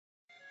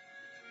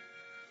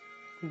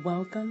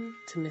Welcome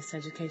to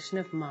Miseducation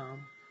of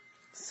Mom,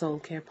 Soul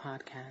Care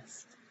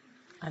Podcast.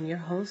 I'm your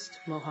host,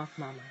 Mohawk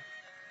Mama.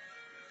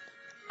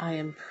 I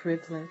am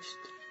privileged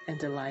and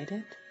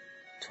delighted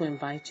to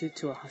invite you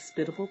to a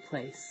hospitable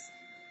place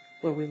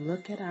where we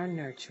look at our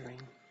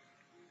nurturing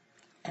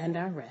and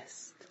our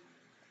rest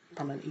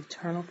from an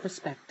eternal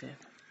perspective.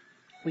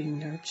 We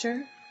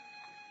nurture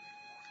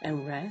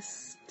and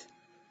rest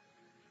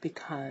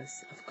because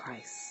of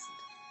Christ.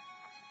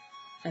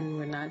 And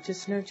we're not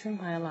just nurturing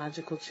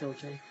biological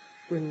children,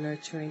 we're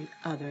nurturing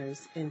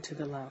others into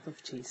the love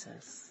of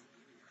Jesus.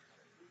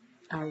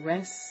 Our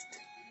rest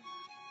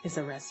is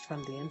a rest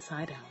from the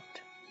inside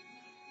out.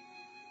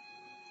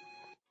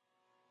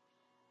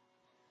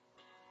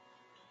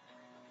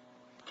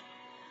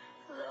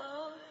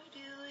 Lord,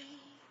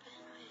 you've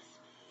been with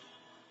me.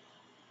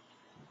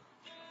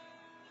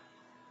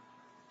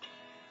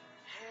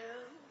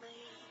 Help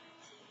me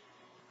to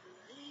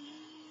believe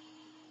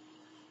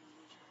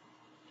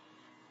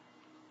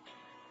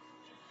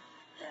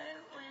that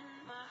when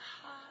my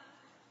heart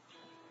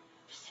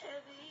is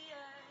heavy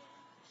and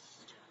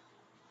strong,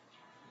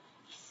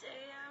 you say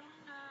I'm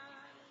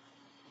not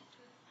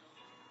alone.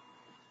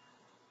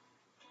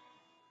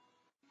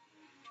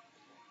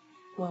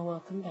 Well,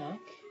 welcome back,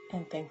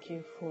 and thank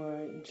you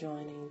for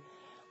joining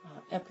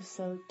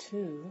episode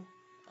 2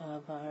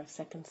 of our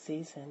second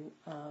season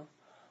of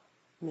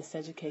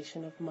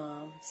Miseducation of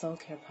Mom Soul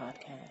Care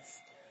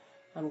Podcast.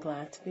 I'm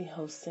glad to be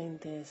hosting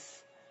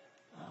this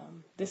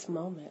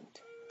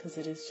moment, because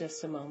it is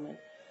just a moment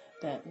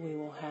that we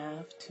will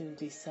have to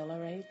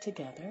decelerate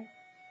together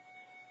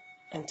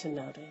and to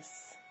notice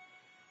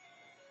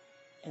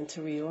and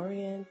to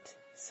reorient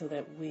so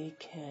that we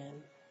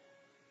can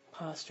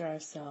posture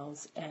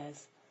ourselves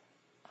as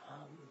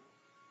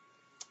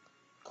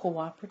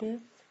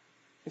cooperative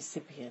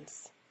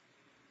recipients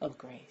of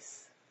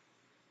grace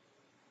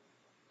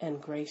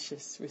and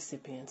gracious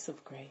recipients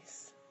of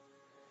grace.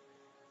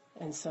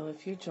 And so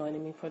if you're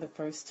joining me for the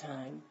first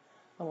time,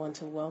 I want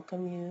to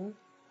welcome you,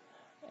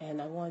 and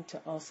I want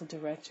to also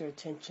direct your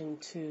attention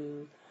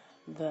to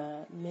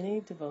the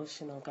mini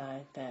devotional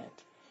guide that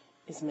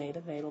is made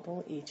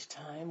available each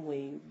time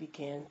we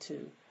begin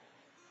to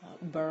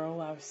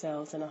burrow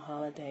ourselves in a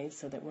holiday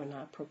so that we're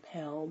not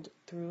propelled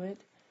through it.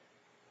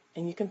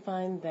 And you can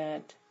find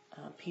that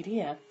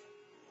PDF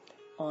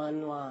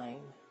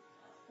online.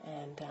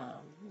 And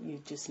you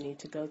just need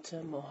to go to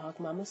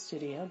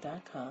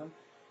mohawkmamastudio.com,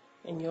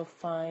 and you'll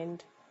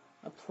find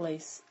a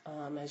place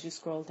as you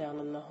scroll down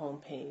on the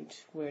home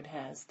page where it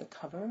has the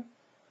cover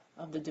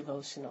of the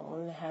devotional,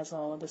 and it has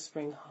all of the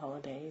spring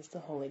holidays, the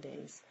holy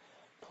days,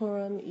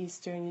 Purim,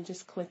 Easter, and you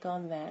just click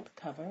on that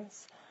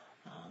covers,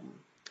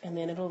 and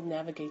then it'll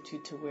navigate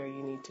you to where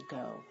you need to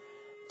go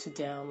to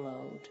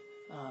download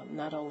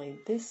not only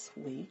this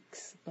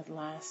week's but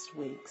last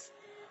week's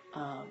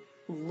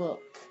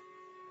look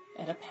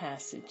at a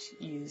passage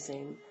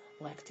using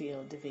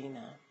Lectio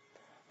Divina.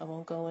 I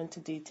won't go into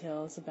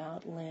details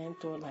about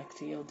Lent or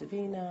Lectio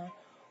Divina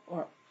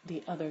or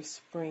the other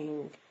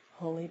spring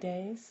holy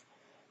days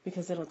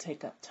because it'll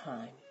take up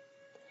time.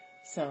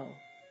 So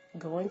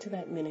going to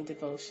that mini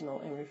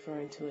devotional and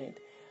referring to it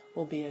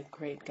will be a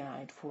great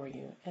guide for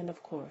you. And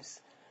of course,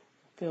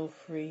 feel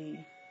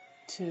free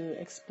to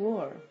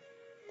explore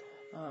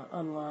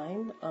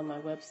online on my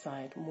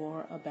website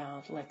more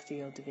about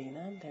Lectio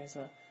Divina. There's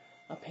a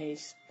page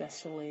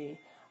specially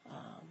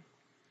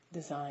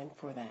designed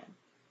for that.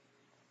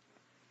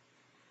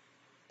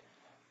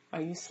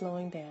 Are you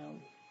slowing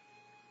down?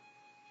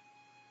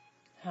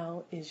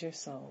 How is your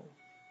soul?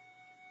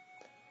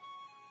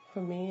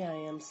 For me, I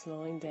am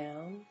slowing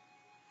down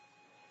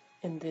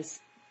in this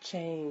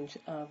change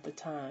of the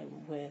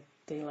time with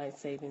daylight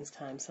savings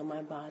time. So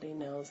my body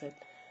knows that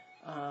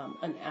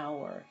an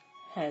hour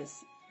has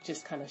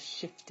just kind of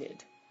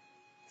shifted.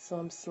 So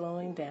I'm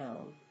slowing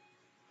down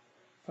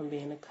from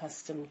being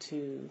accustomed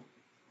to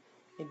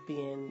it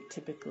being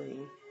typically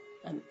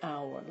an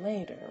hour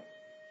later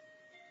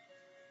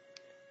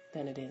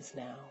than it is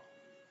now.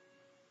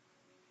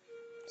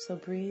 So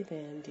breathe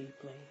in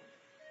deeply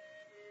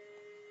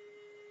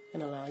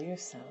and allow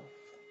yourself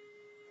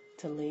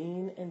to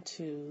lean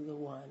into the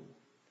one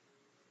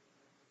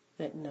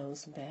that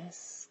knows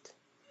best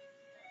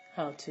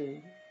how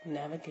to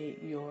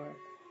navigate your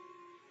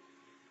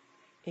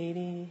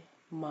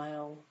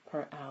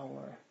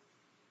 80-mile-per-hour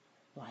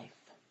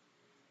life.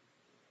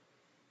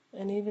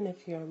 And even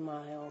if your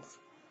miles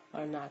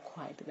are not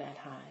quite that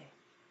high,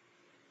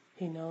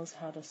 he knows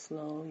how to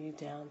slow you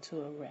down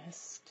to a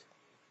rest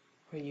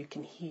where you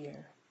can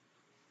hear.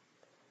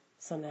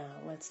 So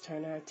now let's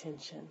turn our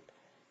attention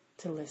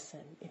to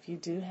listen. If you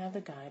do have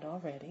the guide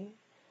already,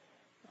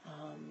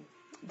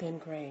 then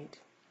great.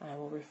 I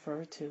will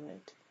refer to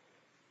it.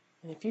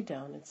 And if you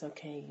don't, it's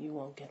okay. You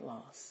won't get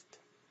lost.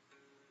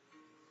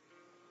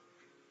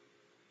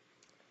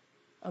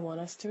 I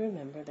want us to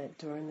remember that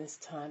during this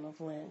time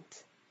of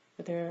Lent,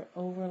 that there are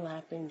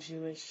overlapping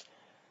Jewish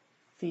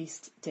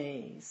feast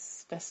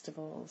days,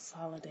 festivals,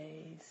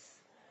 holidays,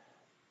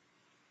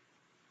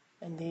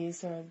 And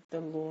these are the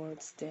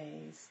Lord's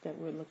days that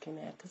we're looking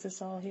at, because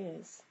it's all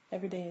His.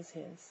 Every day is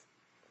His.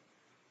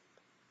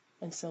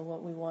 And so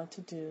what we want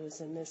to do is,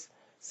 in this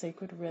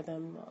sacred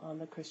rhythm on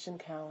the Christian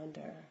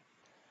calendar,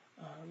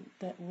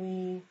 that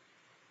we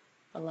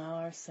allow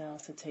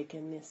ourselves to take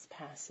in this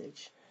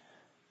passage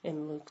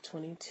in Luke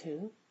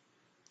 22,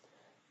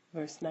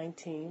 verse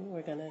 19.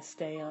 We're going to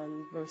stay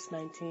on verse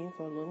 19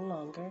 for a little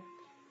longer.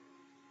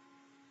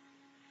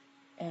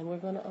 And we're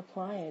going to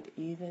apply it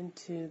even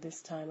to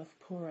this time of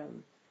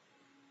Purim,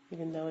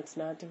 even though it's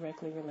not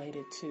directly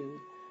related to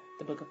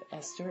the book of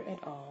Esther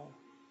at all.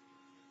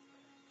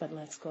 But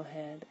let's go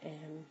ahead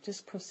and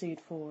just proceed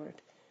forward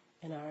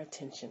in our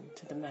attention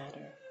to the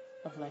matter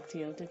of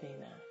Lectio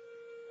Divina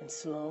and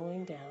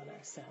slowing down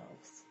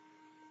ourselves.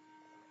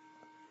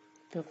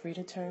 Feel free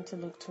to turn to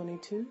Luke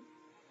 22,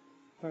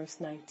 verse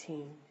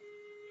 19.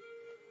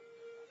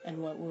 And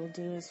what we'll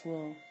do is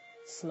we'll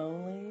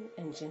slowly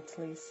and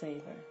gently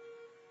savor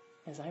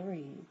as I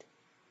read,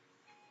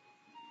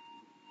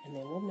 and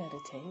then we'll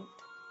meditate,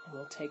 and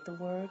we'll take the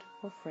word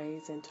or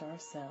phrase into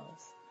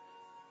ourselves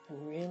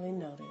and really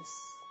notice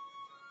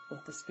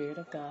what the Spirit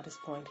of God is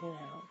pointing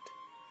out.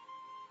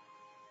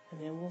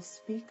 And then we'll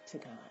speak to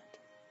God.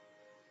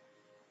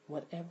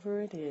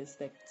 Whatever it is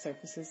that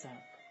surfaces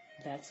up,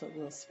 that's what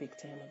we'll speak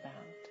to Him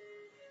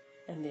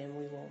about. And then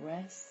we will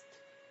rest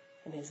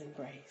in His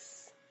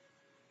embrace.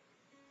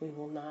 We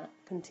will not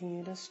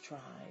continue to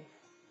strive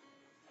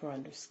for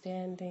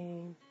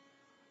understanding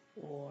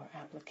or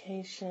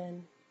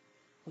application.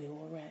 We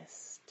will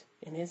rest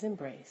in His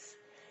embrace.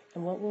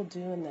 And what we'll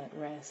do in that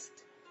rest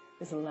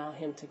is allow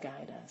Him to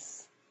guide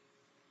us.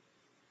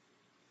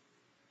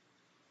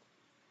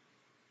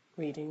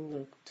 Reading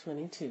Luke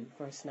 22,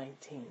 verse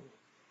 19.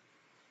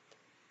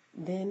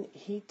 Then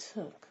He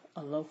took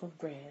a loaf of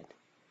bread,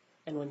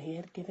 and when He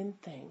had given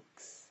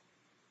thanks,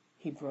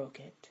 He broke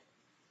it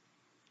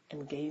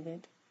and gave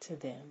it to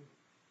them.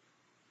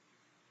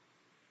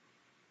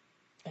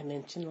 I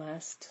mentioned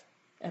last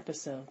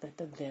episode that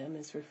the them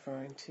is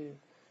referring to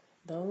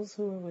those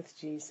who were with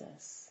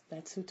Jesus.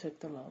 That's who took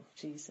the loaf,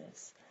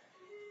 Jesus.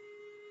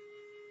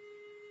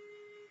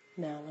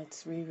 Now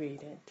let's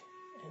reread it,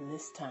 and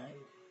this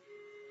time,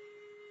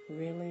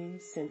 really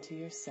center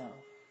yourself.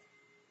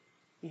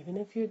 Even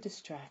if you're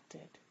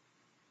distracted,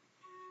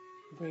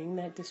 bring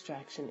that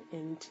distraction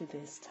into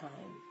this time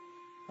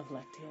of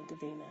Lectio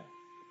Divina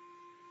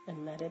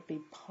and let it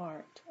be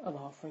part of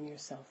offering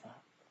yourself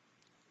up.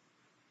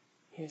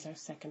 Here's our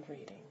second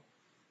reading.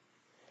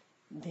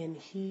 Then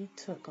He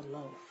took a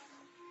loaf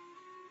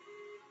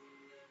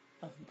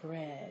of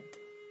bread,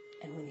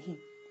 and when He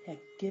had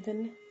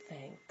given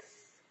thanks,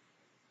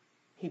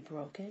 He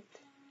broke it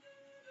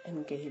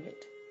and gave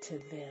it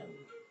to them.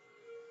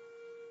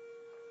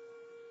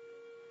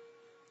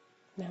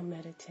 Now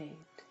meditate.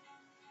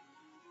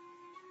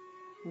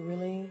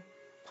 Really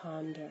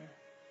ponder.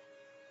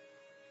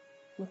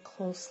 Look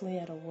closely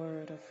at a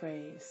word or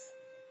phrase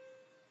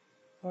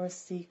or a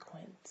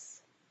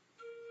sequence.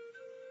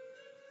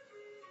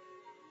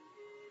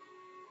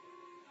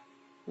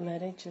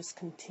 Let it just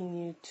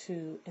continue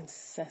to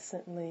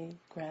incessantly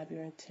grab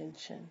your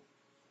attention.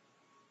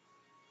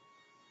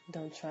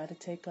 Don't try to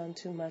take on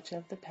too much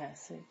of the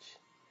passage.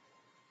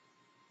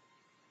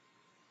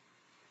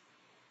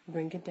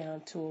 Bring it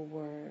down to a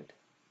word.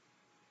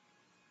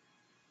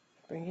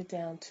 Bring it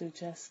down to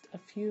just a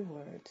few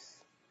words.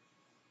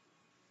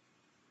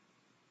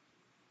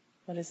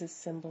 What is it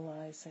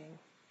symbolizing?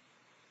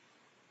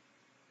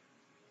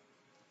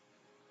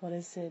 What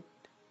is it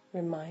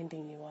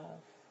reminding you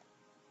of?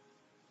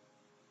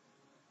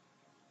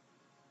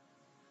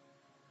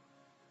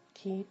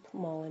 Keep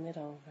mulling it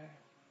over.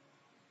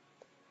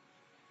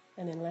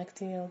 And in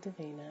Lectio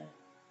Divina,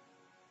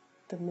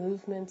 the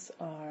movements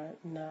are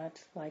not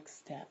like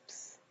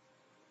steps.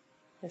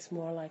 It's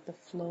more like the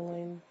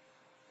flowing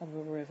of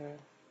a river.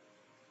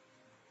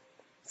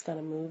 It's going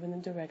to move in the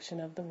direction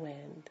of the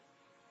wind.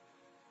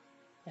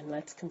 And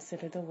let's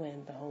consider the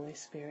wind the Holy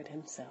Spirit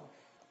Himself.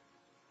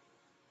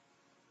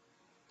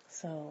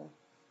 So,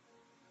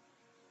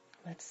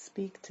 let's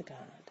speak to God.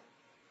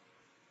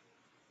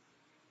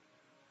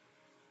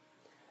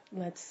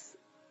 Let's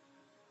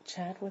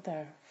chat with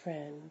our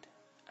friend,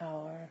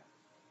 our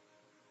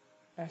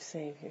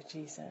Savior,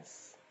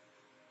 Jesus.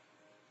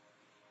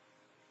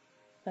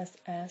 Let's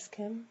ask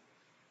Him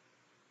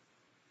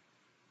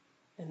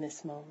in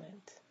this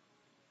moment.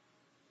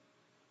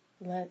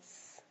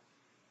 Let's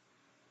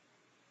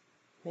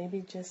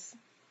maybe just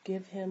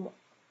give Him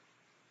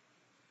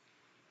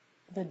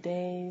the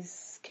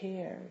day's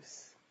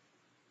cares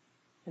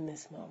in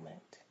this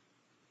moment.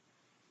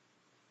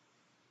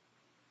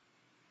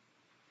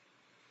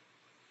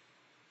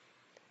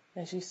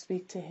 As you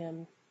speak to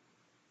Him,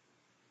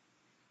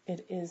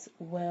 it is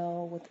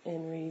well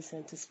within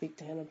reason to speak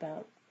to Him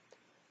about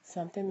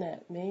something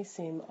that may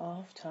seem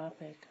off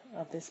topic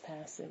of this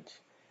passage.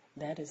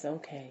 That is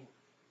okay.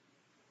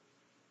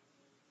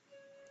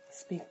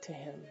 Speak to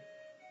Him.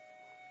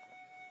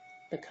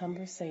 The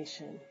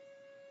conversation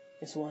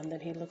is one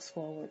that He looks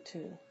forward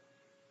to.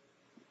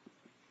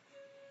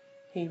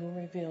 He will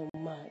reveal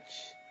much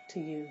to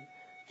you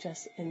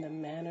just in the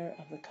manner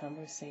of the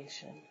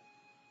conversation.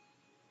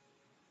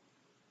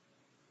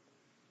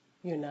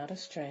 You're not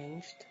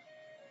estranged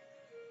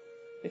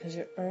because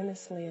you're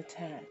earnestly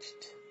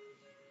attached.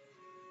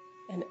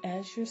 And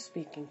as you're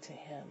speaking to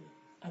him,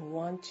 I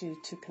want you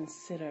to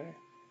consider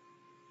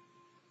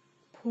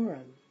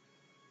Purim,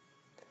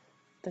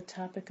 the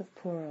topic of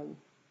Purim,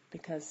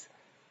 because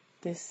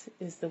this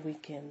is the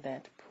weekend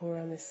that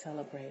Purim is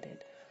celebrated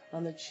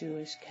on the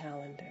Jewish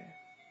calendar.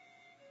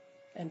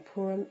 And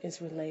Purim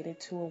is related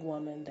to a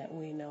woman that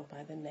we know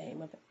by the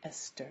name of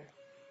Esther.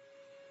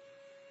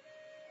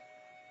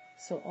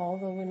 So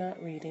although we're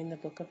not reading the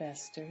book of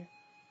Esther,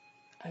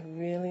 I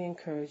really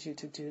encourage you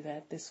to do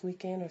that this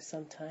weekend or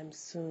sometime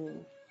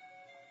soon,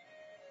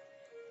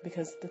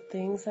 because the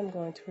things I'm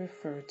going to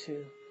refer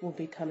to will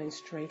be coming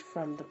straight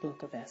from the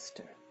book of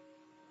Esther.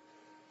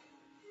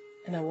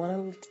 And I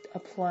want to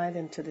apply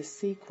them to the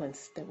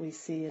sequence that we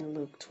see in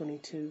Luke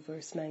 22,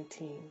 verse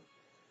 19.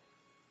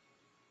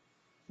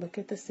 Look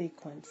at the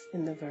sequence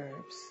in the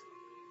verbs.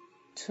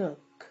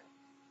 Took,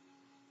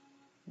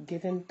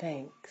 given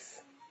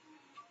thanks,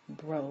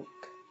 broke,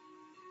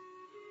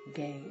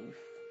 gave.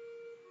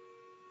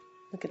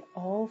 Look at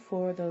all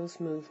four of those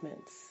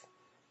movements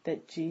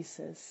that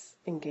Jesus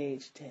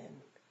engaged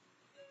in.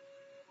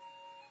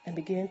 And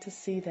begin to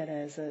see that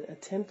as a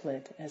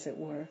template, as it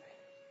were,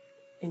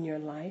 in your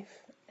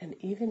life and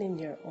even in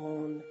your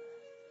own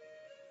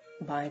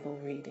Bible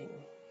reading.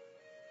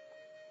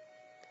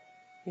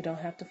 You don't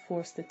have to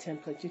force the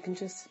template. You can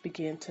just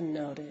begin to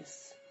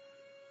notice.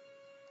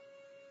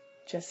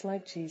 Just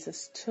like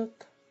Jesus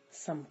took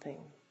something.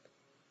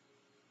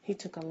 He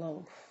took a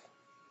loaf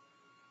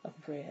of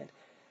bread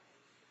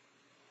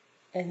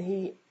and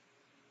he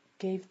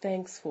gave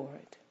thanks for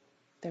it.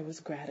 There was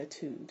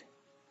gratitude.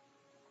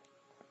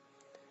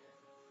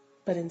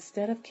 But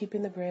instead of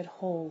keeping the bread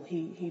whole,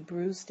 he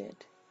bruised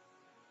it.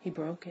 He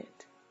broke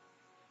it.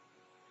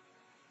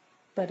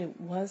 But it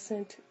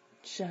wasn't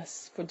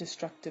just for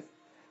destructive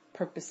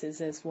purposes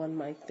as one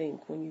might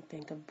think when you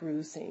think of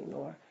bruising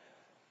or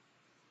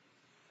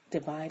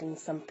dividing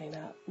something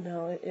up.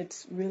 No,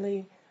 it's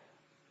really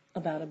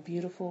about a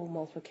beautiful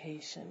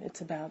multiplication.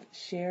 It's about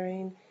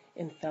sharing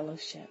in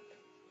fellowship.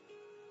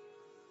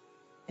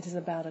 It is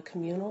about a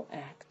communal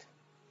act.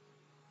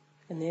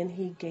 And then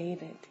he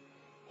gave it.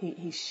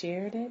 He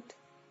shared it.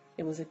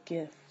 It was a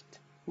gift.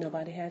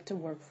 Nobody had to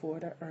work for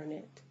it or earn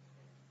it.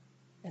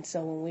 And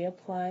so when we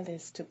apply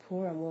this to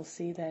Purim, we'll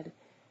see that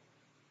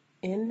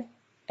in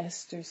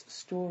Esther's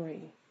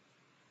story,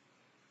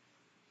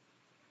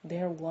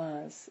 there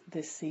was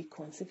this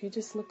sequence. If you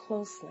just look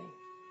closely.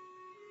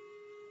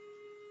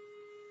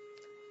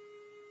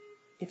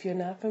 If you're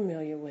not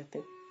familiar with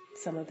it,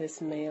 some of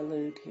this may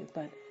elude you,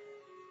 but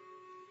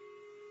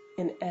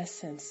in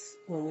essence,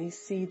 when we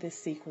see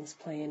this sequence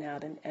playing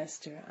out in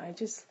Esther, I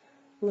just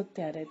looked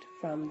at it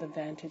from the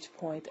vantage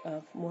point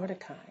of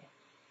Mordecai.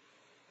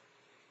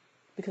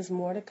 Because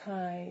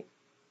Mordecai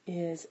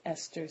is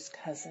Esther's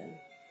cousin.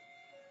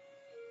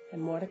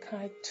 And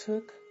Mordecai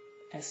took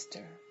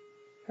Esther.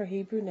 Her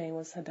Hebrew name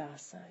was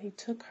Hadassah. He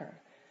took her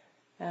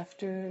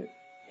after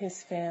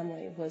his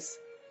family was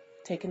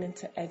taken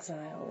into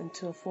exile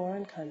into a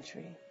foreign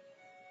country.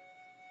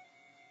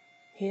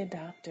 He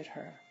adopted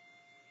her.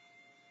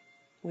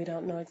 We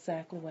don't know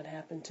exactly what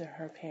happened to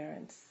her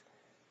parents,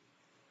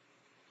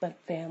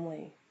 but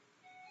family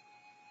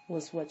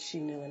was what she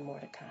knew in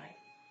Mordecai.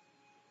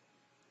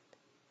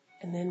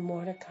 And then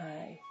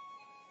Mordecai,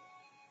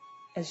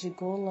 as you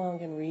go along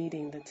in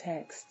reading the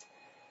text,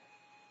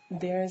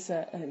 there's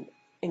an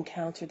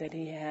encounter that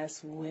he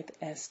has with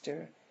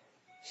Esther.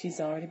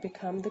 She's already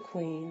become the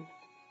queen,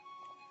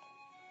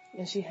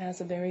 and she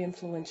has a very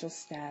influential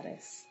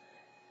status.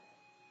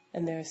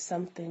 And there's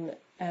something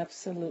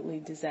absolutely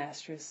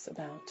disastrous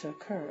about to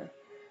occur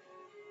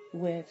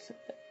with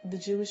the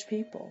Jewish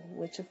people,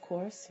 which of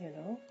course,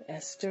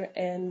 Esther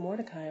and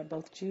Mordecai are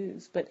both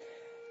Jews, but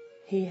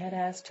he had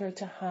asked her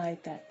to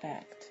hide that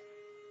fact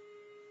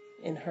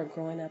in her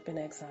growing up in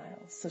exile.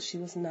 So she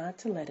was not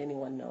to let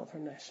anyone know of her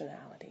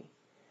nationality.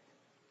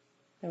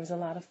 There was a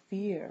lot of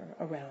fear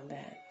around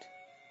that.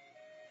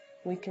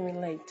 We can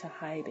relate to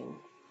hiding,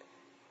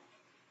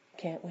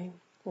 can't we?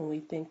 When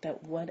we think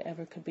that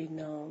whatever could be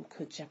known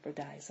could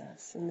jeopardize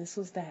us. And this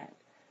was that.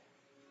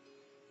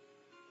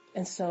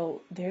 And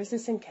so there's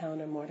this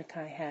encounter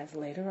Mordecai has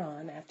later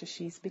on after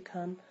she's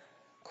become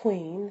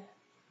queen.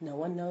 No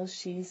one knows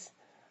she's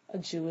a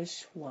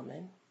Jewish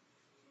woman.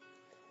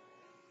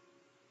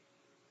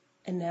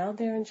 And now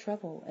they're in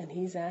trouble, and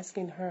he's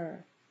asking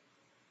her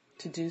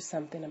to do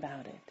something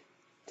about it,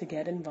 to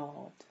get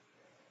involved.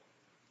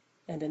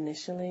 And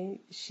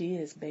initially, she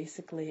is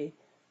basically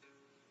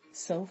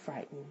so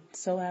frightened,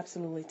 so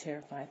absolutely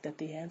terrified that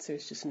the answer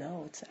is just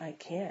no, I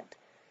can't.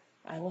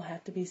 I will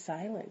have to be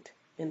silent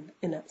in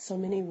so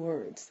many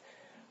words.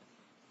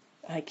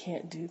 I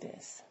can't do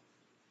this.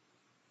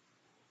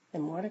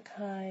 And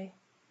Mordecai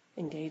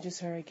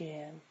engages her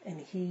again, and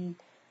he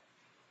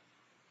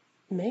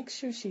makes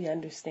sure she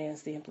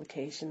understands the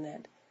implication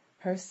that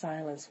her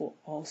silence will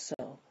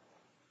also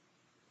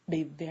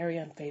be very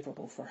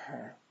unfavorable for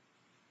her.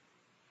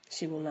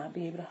 She will not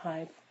be able to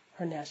hide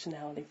her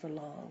nationality for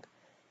long.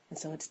 And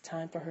so it's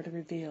time for her to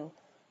reveal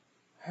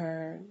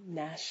her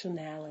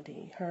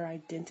nationality, her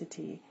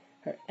identity,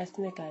 her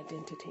ethnic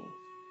identity.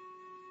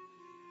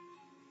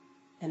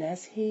 And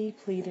as he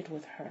pleaded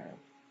with her,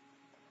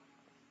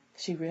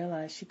 she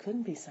realized she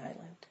couldn't be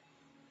silent.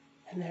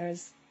 And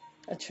there's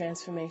a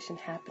transformation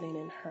happening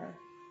in her.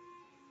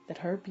 That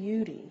her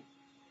beauty,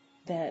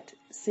 that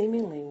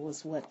seemingly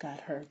was what got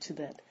her to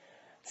that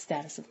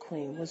status of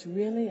queen, was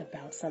really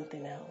about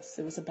something else.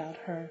 It was about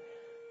her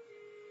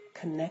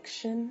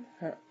connection,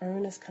 her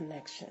earnest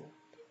connection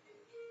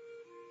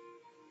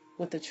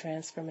with the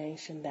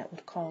transformation that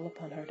would call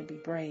upon her to be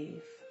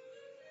brave.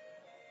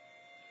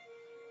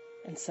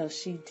 And so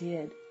she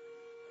did,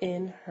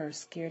 in her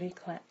scaredy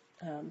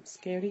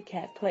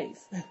cat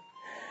place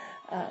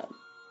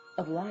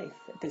of life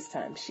at this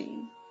time.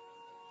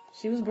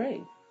 She was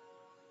brave.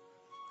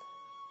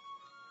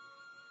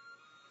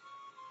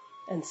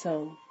 And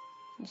so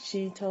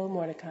she told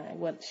Mordecai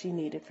what she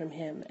needed from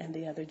him and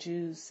the other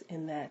Jews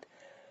in that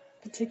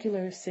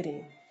particular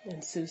city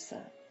in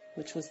Susa,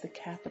 which was the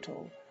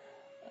capital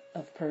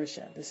of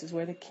Persia. This is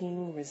where the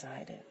king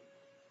resided.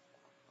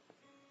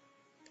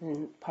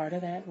 And part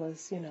of that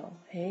was,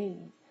 hey,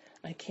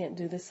 I can't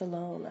do this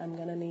alone. I'm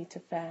going to need to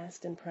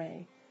fast and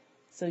pray.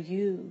 So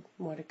you,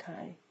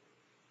 Mordecai,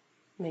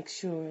 make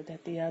sure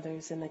that the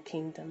others in the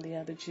kingdom, the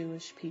other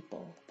Jewish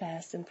people,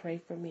 fast and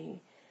pray for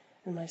me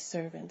and my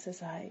servants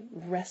as I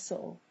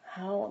wrestle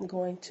how I'm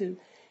going to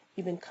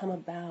even come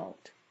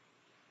about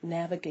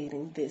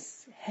navigating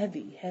this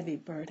heavy, heavy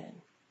burden.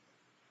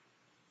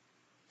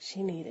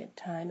 She needed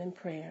time in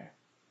prayer.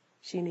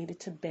 She needed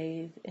to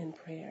bathe in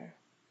prayer.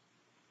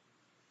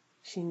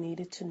 She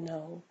needed to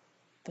know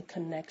the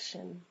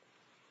connection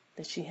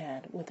that she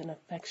had with an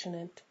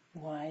affectionate,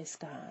 wise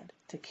God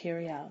to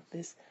carry out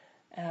this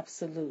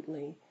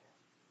absolutely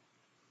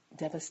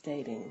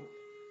devastating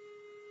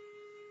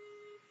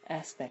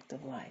aspect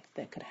of life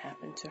that could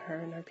happen to her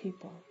and her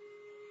people.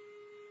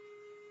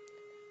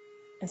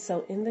 And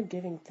so in the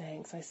giving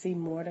thanks, I see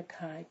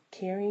Mordecai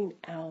carrying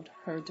out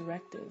her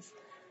directives.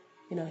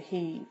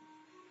 He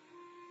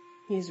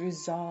is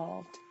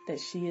resolved that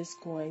she is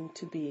going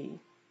to be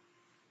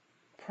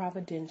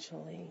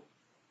providentially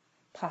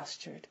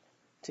postured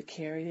to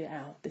carry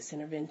out this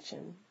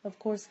intervention. Of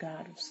course,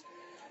 God was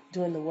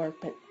doing the work,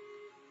 but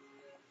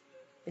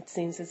it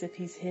seems as if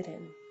he's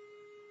hidden.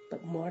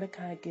 But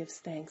Mordecai gives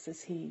thanks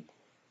as he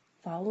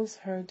follows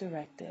her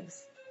directives,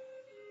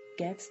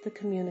 gets the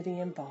community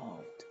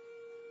involved.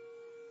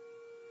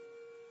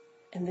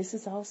 And this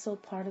is also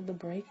part of the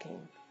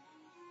breaking.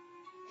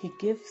 He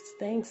gives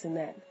thanks in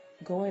that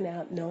going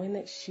out, knowing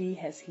that she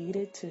has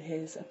heeded to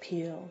his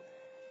appeal.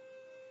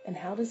 And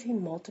how does he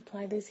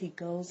multiply this? He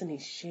goes and he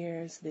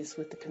shares this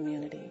with the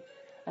community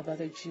of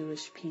other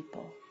Jewish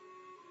people.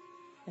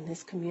 And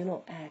this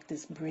communal act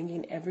is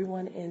bringing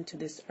everyone into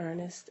this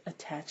earnest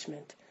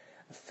attachment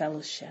of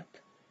fellowship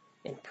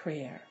in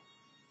prayer.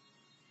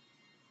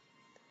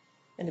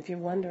 And if you're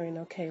wondering,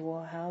 okay,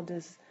 well, how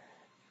does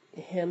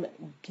him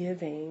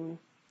giving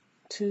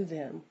to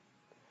them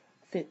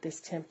fit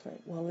this template?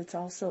 Well, it's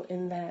also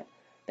in that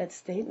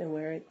statement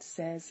where it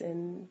says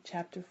in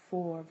chapter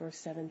 4, verse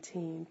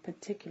 17,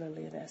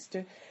 particularly of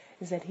Esther,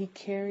 is that he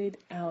carried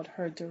out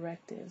her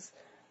directives.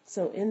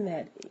 So in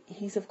that,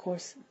 he's of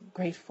course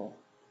grateful.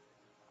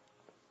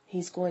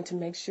 He's going to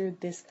make sure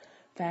this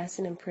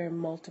fasting and prayer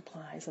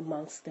multiplies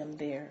amongst them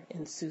there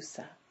in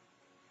Susa,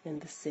 in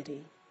the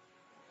city.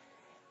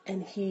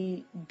 And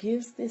he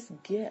gives this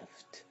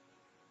gift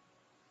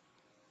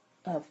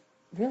of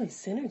really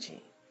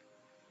synergy,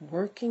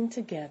 working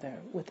together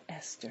with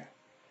Esther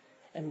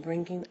and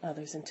bringing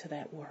others into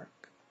that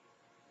work.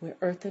 We're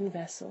earthen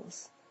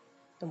vessels,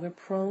 and we're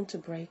prone to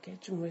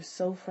breakage, and we're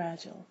so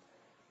fragile.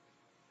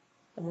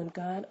 And when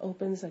God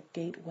opens a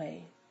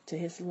gateway to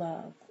his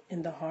love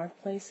in the hard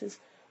places,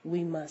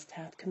 we must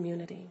have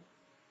community.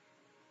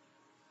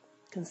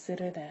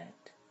 Consider that.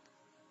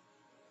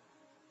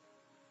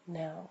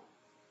 Now,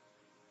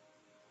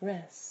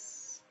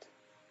 rest.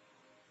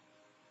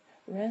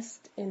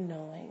 Rest in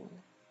knowing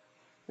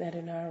that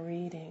in our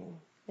reading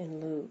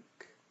in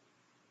Luke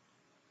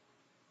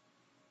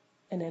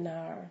and in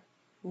our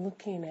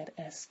looking at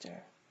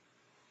Esther,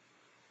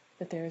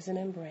 that there is an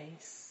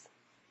embrace,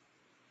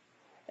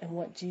 and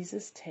what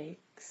Jesus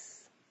takes,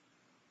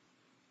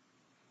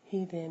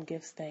 he then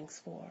gives thanks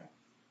for.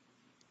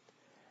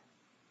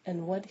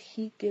 And what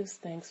he gives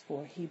thanks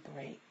for, he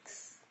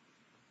breaks.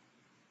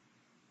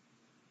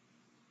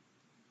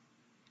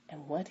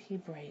 And what he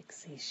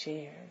breaks, he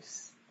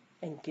shares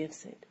and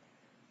gives it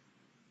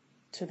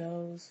to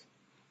those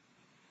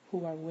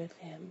who are with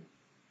him,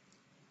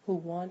 who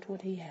want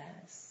what he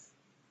has.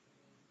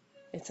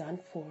 It's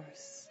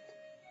unforced.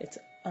 It's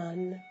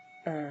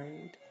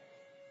unearned.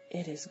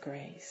 It is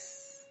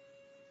grace.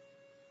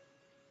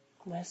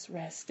 Let's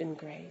rest in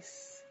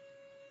grace.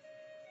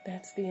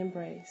 That's the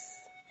embrace.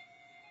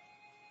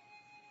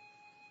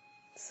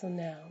 So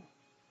now,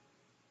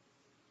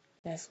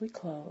 as we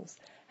close,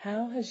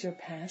 how has your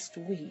past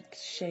week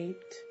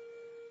shaped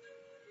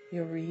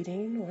your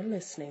reading or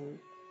listening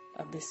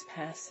of this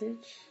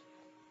passage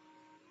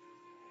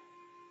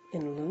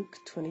in Luke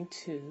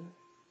 22,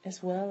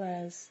 as well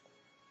as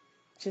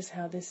just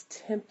how this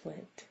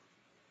template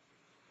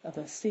of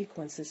a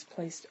sequence is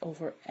placed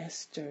over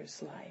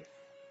Esther's life,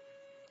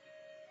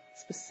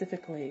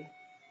 specifically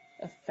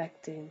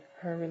affecting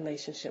her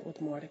relationship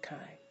with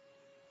Mordecai?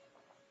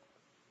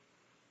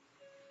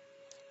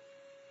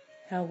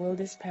 How will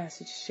this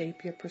passage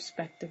shape your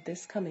perspective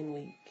this coming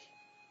week?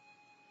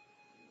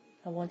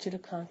 I want you to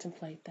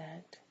contemplate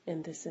that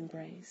in this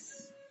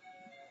embrace.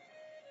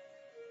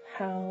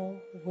 How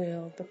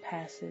will the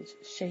passage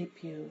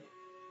shape you,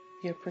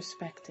 your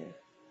perspective?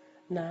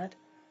 Not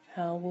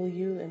how will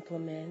you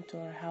implement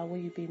or how will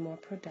you be more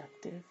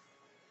productive.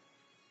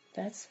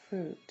 That's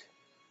fruit.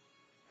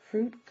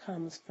 Fruit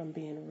comes from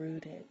being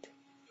rooted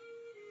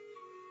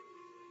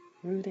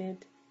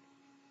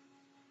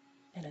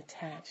and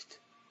attached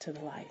to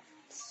the life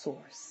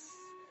source.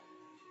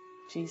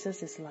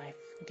 Jesus is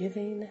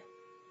life-giving,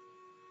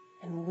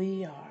 and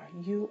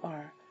you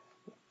are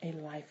a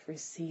life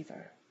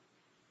receiver.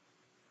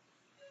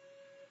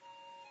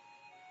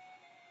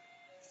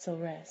 So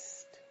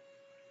rest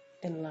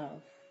in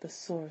love, the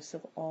source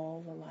of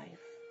all the life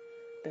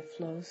that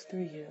flows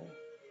through you.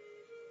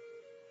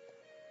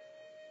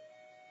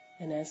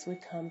 And as we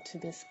come to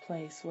this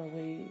place where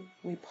we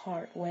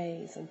part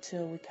ways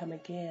until we come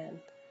again,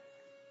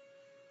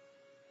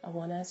 I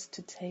want us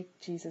to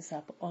take Jesus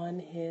up on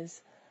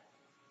his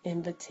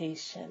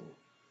invitation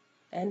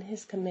and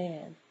his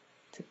command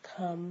to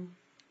come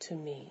to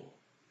me,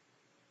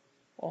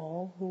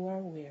 all who are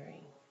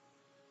weary.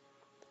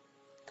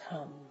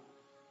 Come.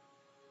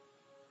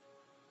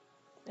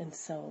 And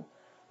so,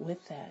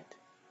 with that,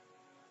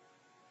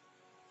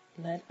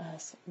 let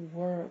us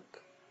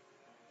work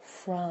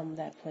from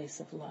that place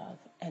of love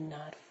and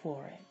not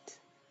for it.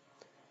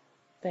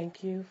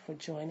 Thank you for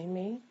joining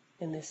me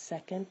in this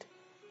second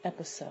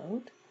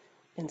episode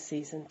in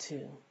Season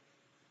 2.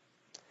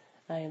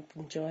 I have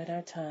enjoyed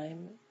our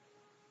time,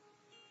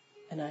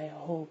 and I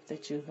hope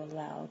that you've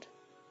allowed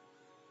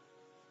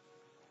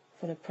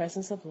for the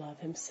presence of love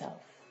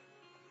himself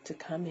to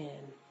come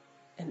in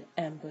and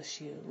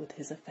ambush you with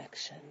his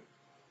affection.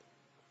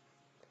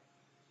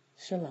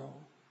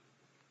 Shalom.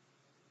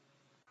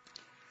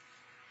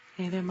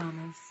 Hey there,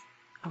 mamas.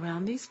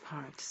 Around these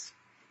parts,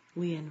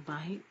 we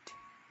invite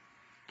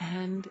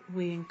and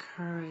we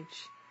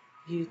encourage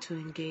you to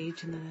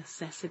engage in the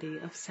necessity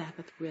of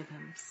Sabbath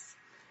rhythms.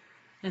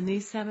 And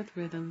these Sabbath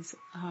rhythms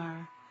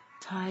are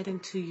tied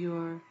into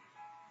your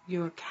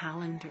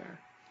calendar.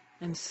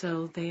 And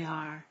so they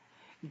are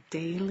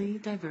daily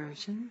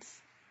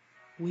diversions,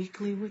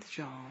 weekly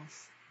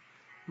withdrawals,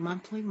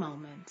 monthly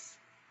moments,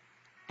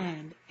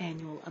 and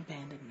annual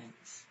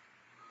abandonments.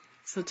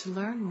 So to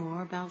learn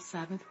more about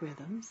Sabbath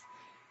rhythms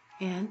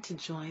and to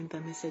join the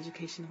Miss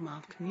Education of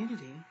Mom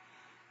community,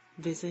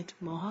 visit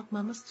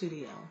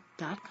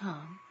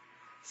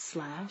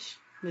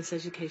mohawkmamastudio.com/Miss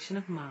Education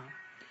of Mom.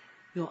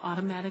 You'll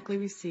automatically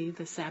receive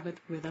the Sabbath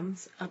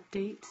rhythms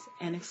updates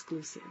and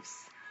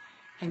exclusives.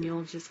 And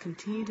you'll just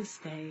continue to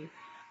stay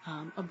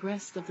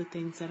abreast of the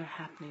things that are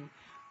happening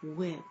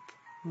with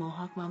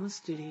Mohawk Mama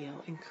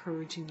Studio,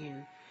 encouraging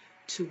you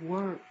to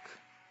work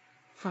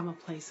from a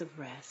place of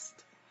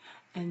rest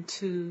and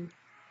to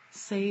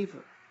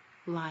savor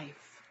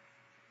life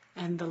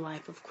and the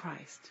life of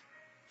Christ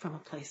from a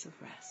place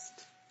of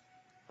rest.